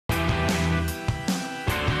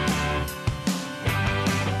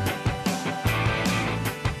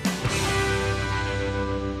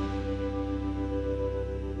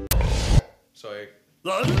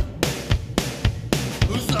Lan?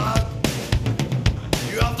 Who's that?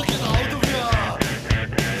 You have to get out of here!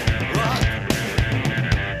 What?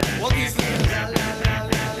 What is this?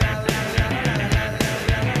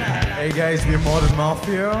 Hey guys, we're Modern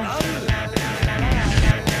Mafia.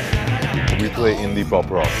 We play indie pop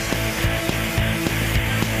rock.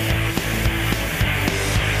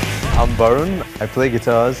 I'm Varun. I play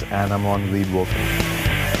guitars and I'm on lead vocal.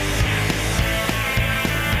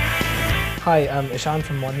 Hi, I'm Ishan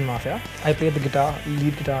from Modern Mafia. I play the guitar,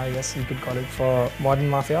 lead guitar I guess you could call it, for Modern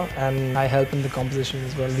Mafia, and I help in the composition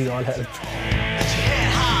as well. We all help.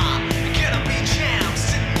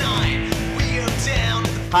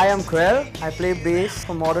 Hi, I'm Quell. I play bass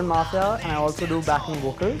for Modern Mafia and I also do backing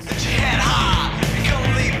vocals.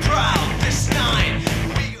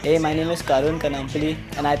 Hey, my name is Karun Kanampally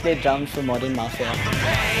and I play drums for Modern Mafia.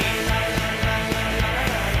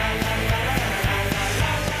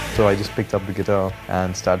 So I just picked up the guitar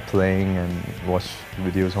and started playing and watched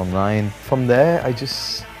videos online. From there, I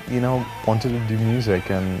just, wanted to do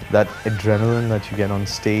music, and that adrenaline that you get on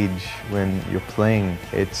stage when you're playing,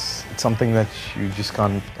 it's something that you just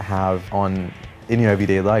can't have in your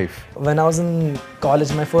everyday life. When I was in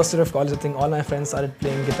college, my first year of college, I think all my friends started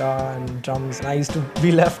playing guitar and drums, and I used to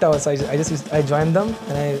be left out, so I joined them,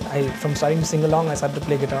 and I from starting to sing along, I started to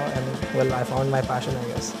play guitar, and well, I found my passion, I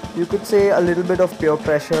guess. You could say a little bit of peer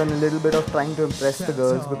pressure and a little bit of trying to impress the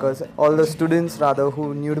girls, because all the students rather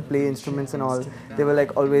who knew to play instruments and all, they were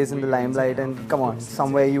like always in the limelight, and come on,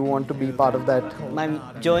 somewhere you want to be part of that. My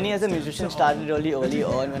journey as a musician started really early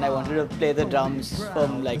on when I wanted to play the drums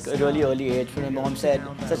from like a really early age. When my mom said,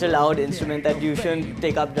 such a loud instrument that you shouldn't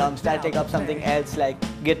take up drums, try to take up something else like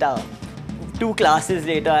guitar. 2 classes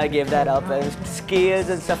later I gave that up, and scales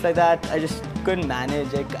and stuff like that, I just couldn't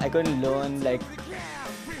manage, I couldn't learn, I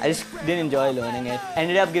just didn't enjoy learning it.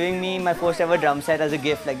 Ended up giving me my first ever drum set as a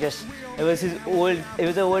gift, it was an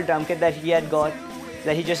old drum kit that he had got,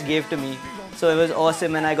 that he just gave to me. So it was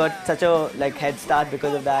awesome, and I got such a head start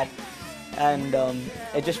because of that. And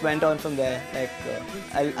it just went on from there.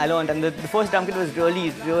 I learned, and the first drum kit was really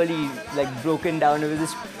broken down. It was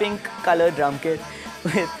this pink colored drum kit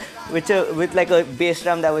with like a bass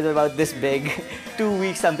drum that was about this big. 2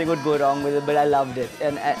 weeks something would go wrong with it, but I loved it,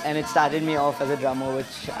 and it started me off as a drummer,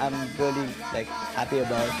 which I'm really happy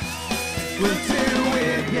about. We'll do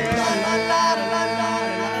it, yeah.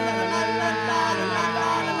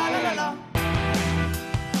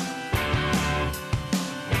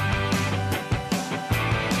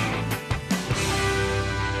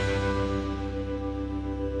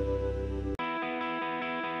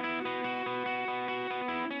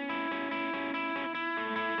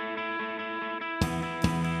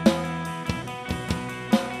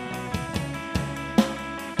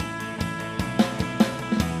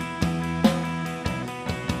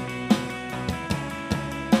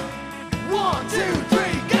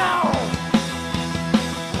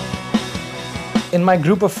 In my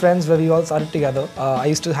group of friends where we all started together, I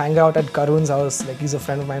used to hang out at Karun's house, he's a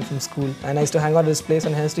friend of mine from school, and I used to hang out at his place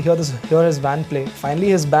and I used to hear his band play. Finally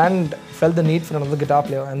his band felt the need for another guitar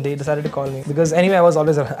player, and they decided to call me. Because anyway, I was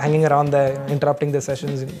always hanging around there, interrupting their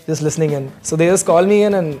sessions, just listening in. So they just called me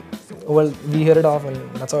in, and well, we hit it off, and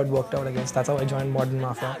that's how it worked out, I guess. That's how I joined Modern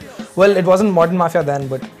Mafia. Well, it wasn't Modern Mafia then,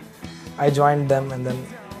 but I joined them, and then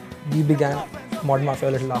we began Modern Mafia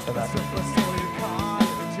a little after that.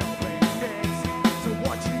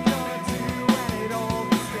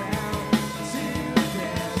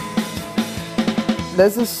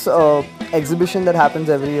 There's this exhibition that happens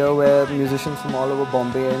every year where musicians from all over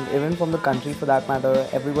Bombay and even from the country for that matter,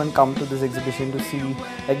 everyone come to this exhibition to see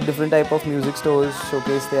different type of music stores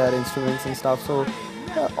showcase their instruments and stuff. So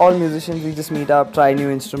all musicians, we just meet up, try new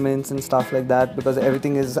instruments and stuff like that, because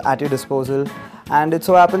everything is at your disposal. And it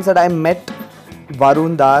so happens that I met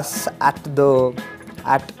Varun Das at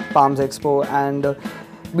Palms Expo, and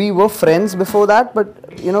we were friends before that, but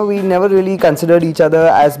we never really considered each other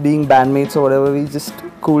as being bandmates or whatever. We just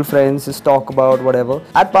cool friends, just talk about whatever.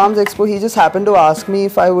 At Palms Expo, he just happened to ask me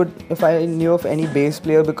if I knew of any bass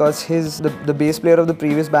player, because the bass player of the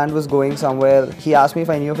previous band was going somewhere. He asked me if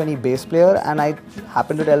I knew of any bass player, and I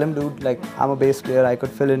happened to tell him, dude, I'm a bass player, I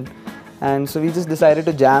could fill in. And so we just decided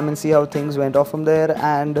to jam and see how things went off from there.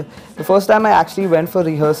 And the first time I actually went for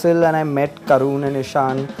rehearsal and I met Karun and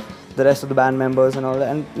Ishan, the rest of the band members and all that,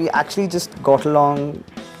 and we actually just got along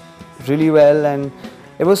really well, and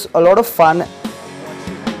it was a lot of fun.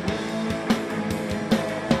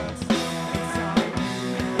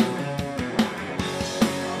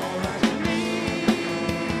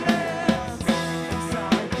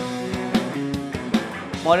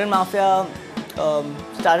 Modern Mafia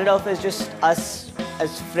started off as just us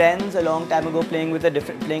as friends a long time ago, playing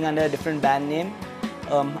under a different band name,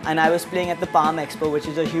 and I was playing at the Palm Expo, which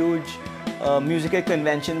is a huge musical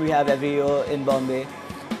convention we have every year in Bombay.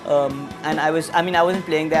 And I wasn't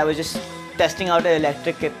playing there. I was just testing out an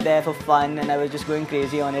electric kit there for fun, and I was just going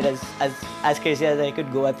crazy on it, as crazy as I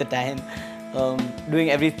could go at the time, doing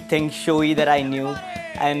everything showy that I knew.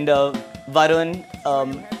 And Varun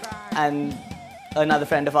and another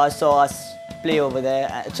friend of ours saw me play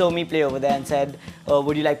over there and said,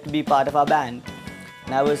 would you like to be part of our band?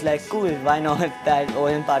 And I was like, cool, why not? I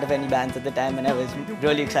wasn't part of any bands at the time, and I was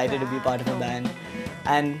really excited to be part of a band.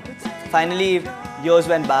 And finally, years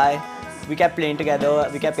went by, we kept playing together,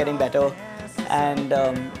 we kept getting better. And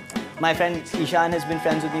my friend Ishan has been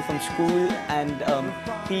friends with me from school, and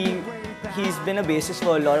he's been a bassist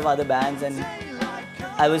for a lot of other bands. And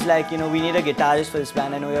I was like, we need a guitarist for this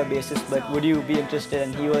band. I know you're a bassist, but would you be interested?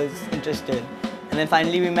 And he was interested. And then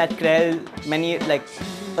finally we met Krell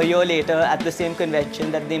a year later at the same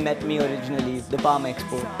convention that they met me originally, the Palm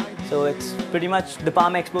Expo. So it's pretty much, the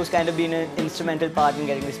Palm Expo's kind of been an instrumental part in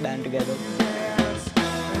getting this band together.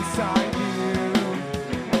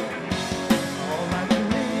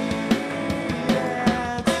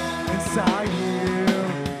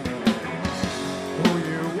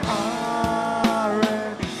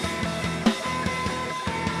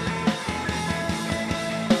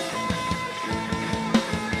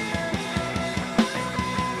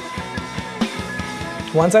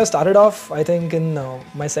 Once I started off, I think in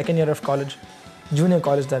my second year of college, junior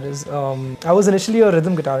college that is, I was initially a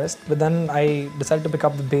rhythm guitarist, but then I decided to pick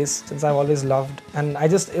up the bass since I've always loved, and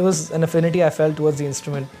it was an affinity I felt towards the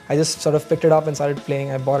instrument. I just sort of picked it up and started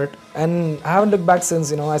playing. I bought it, and I haven't looked back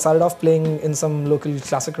since. I started off playing in some local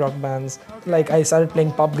classic rock bands. I started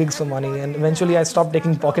playing pub gigs for money, and eventually I stopped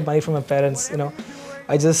taking pocket money from my parents.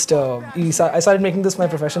 I started making this my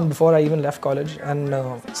profession before I even left college, and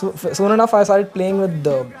so soon enough I started playing with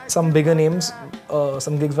some bigger names,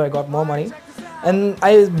 some gigs where I got more money, and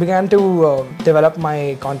I began to develop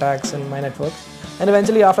my contacts and my network. And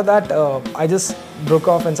eventually after that, I just broke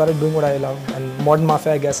off and started doing what I love, and Modern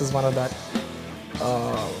Mafia, I guess, is one of that.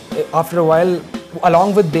 After a while,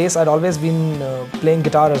 along with bass, I'd always been playing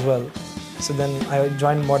guitar as well. So then I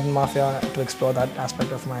joined Modern Mafia to explore that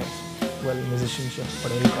aspect of my musicianship,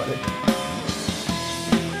 whatever you call it.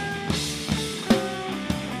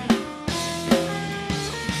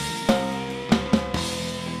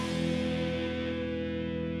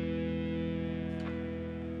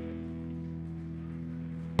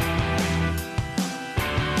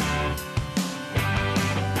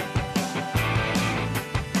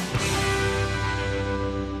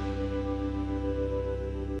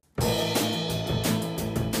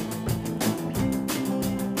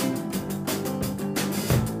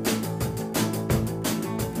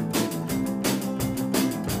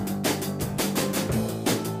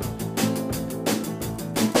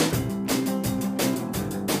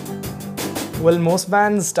 Well, most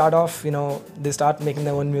bands start off, they start making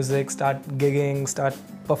their own music, start gigging, start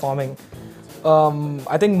performing.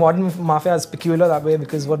 I think Modern Mafia is peculiar that way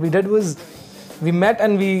because what we did was we met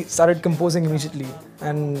and we started composing immediately.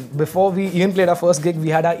 And before we even played our first gig, we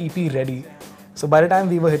had our EP ready. So by the time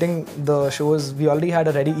we were hitting the shows, we already had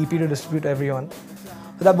a ready EP to distribute to everyone.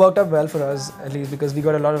 So that worked out well for us, at least, because we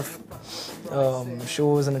got a lot of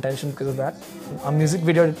shows and attention because of that. Our music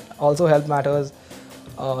video also helped matters.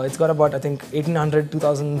 It's got about, I think, 1,800,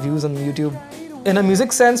 2,000 views on YouTube. In a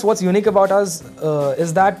music sense, what's unique about us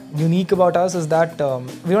is that we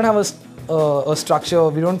don't have a structure,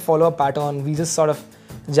 we don't follow a pattern, we just sort of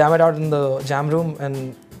jam it out in the jam room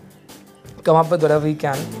and come up with whatever we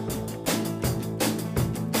can.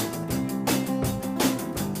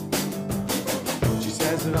 She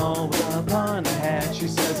says it all up on her head, she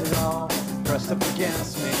says it all pressed up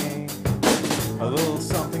against me. A little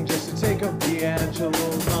something just to take up the edge, a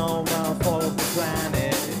little no, I'll follow the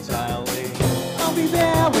planet entirely. I'll be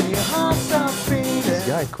there when your heart stops beating. This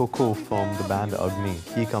guy Coco from the band Agni,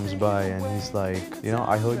 he comes by and he's like,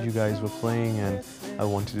 I heard you guys were playing and I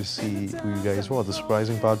wanted to see who you guys were. The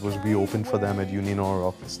surprising part was we opened for them at Uninor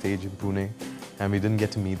off the stage in Pune, and we didn't get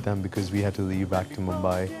to meet them because we had to leave back to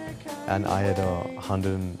Mumbai. And I had a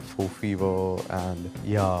 104 fever, and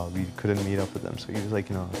yeah, we couldn't meet up with them. So he was like,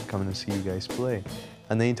 coming to see you guys play.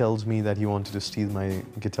 And then he tells me that he wanted to steal my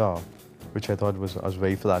guitar, which I thought I was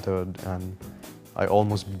very flattered, and I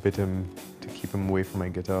almost bit him to keep him away from my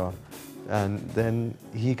guitar. And then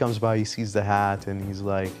he comes by, he sees the hat, and he's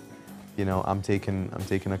like, I'm taking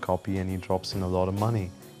a copy, and he drops in a lot of money.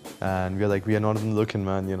 And we are like, we are not even looking,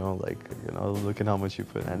 man, look at how much you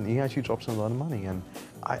put. And he actually drops in a lot of money. And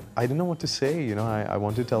I didn't know what to say, I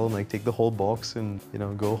wanted to tell him, like, take the whole box and,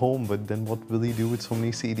 go home. But then what will he do with so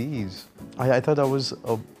many CDs? I thought that was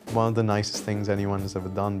one of the nicest things anyone has ever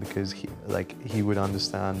done, because he would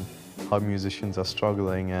understand how musicians are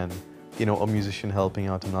struggling, and, a musician helping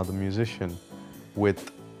out another musician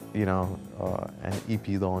with, an EP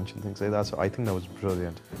launch and things like that. So I think that was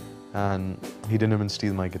brilliant. And he didn't even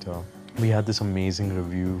steal my guitar. We had this amazing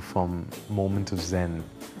review from Moment of Zen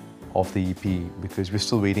of the EP, because we're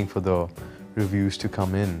still waiting for the reviews to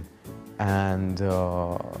come in. And,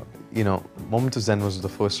 Moment of Zen was the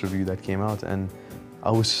first review that came out, and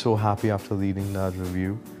I was so happy after reading that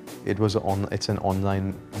review. It's an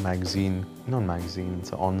online magazine, not magazine,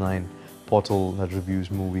 it's an online portal that reviews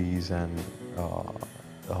movies and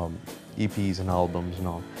EPs and albums and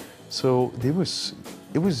all. So it was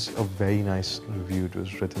a very nice review. It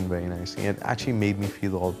was written very nicely. It actually made me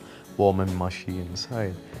feel all warm and mushy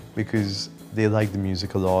inside, because they liked the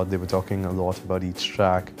music a lot. They were talking a lot about each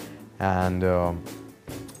track, and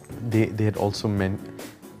they had also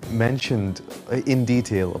mentioned in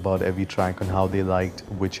detail about every track and how they liked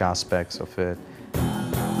which aspects of it.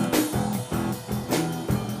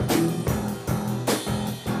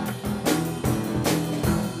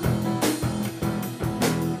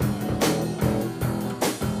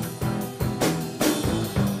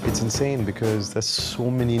 It's insane because there's so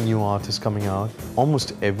many new artists coming out.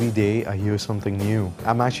 Almost every day I hear something new.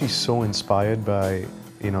 I'm actually so inspired by,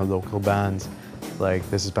 local bands. Like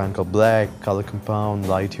there's this band called Black, Color Compound,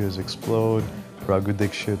 Light Years Explode, Raghu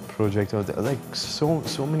Dikshit Project. Like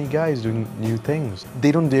so many guys doing new things.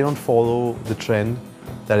 They don't follow the trend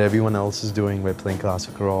that everyone else is doing by playing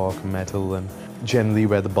classic rock, metal, and generally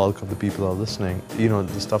where the bulk of the people are listening,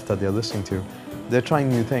 the stuff that they're listening to. They're trying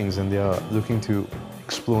new things and they are looking to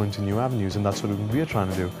explore into new avenues, and that's what we're trying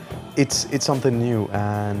to do. It's something new,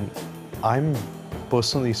 and I'm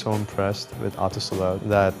personally so impressed with ArtistAloud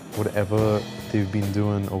that whatever they've been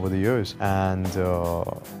doing over the years, and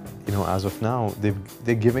as of now,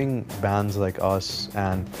 they're giving bands like us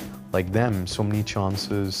and like them so many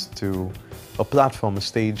chances, to a platform, a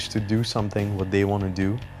stage to do something what they want to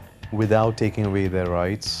do without taking away their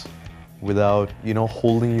rights, without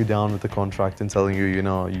holding you down with a contract and telling you you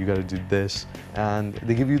got to do this, and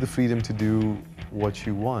they give you the freedom to do what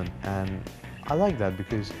you want. And I like that,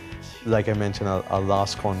 because like I mentioned, our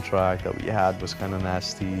last contract that we had was kind of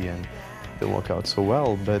nasty and didn't work out so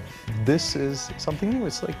well, but this is something new.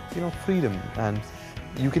 It's like freedom, and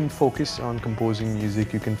you can focus on composing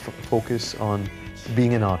music, you can focus on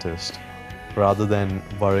being an artist rather than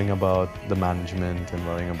worrying about the management and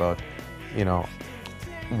worrying about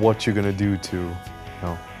what you're gonna do to,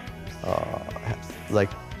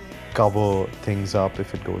 cover things up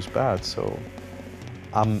if it goes bad. So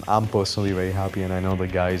I'm personally very happy, and I know the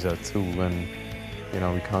guys are too, and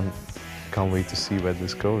we can't wait to see where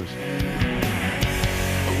this goes.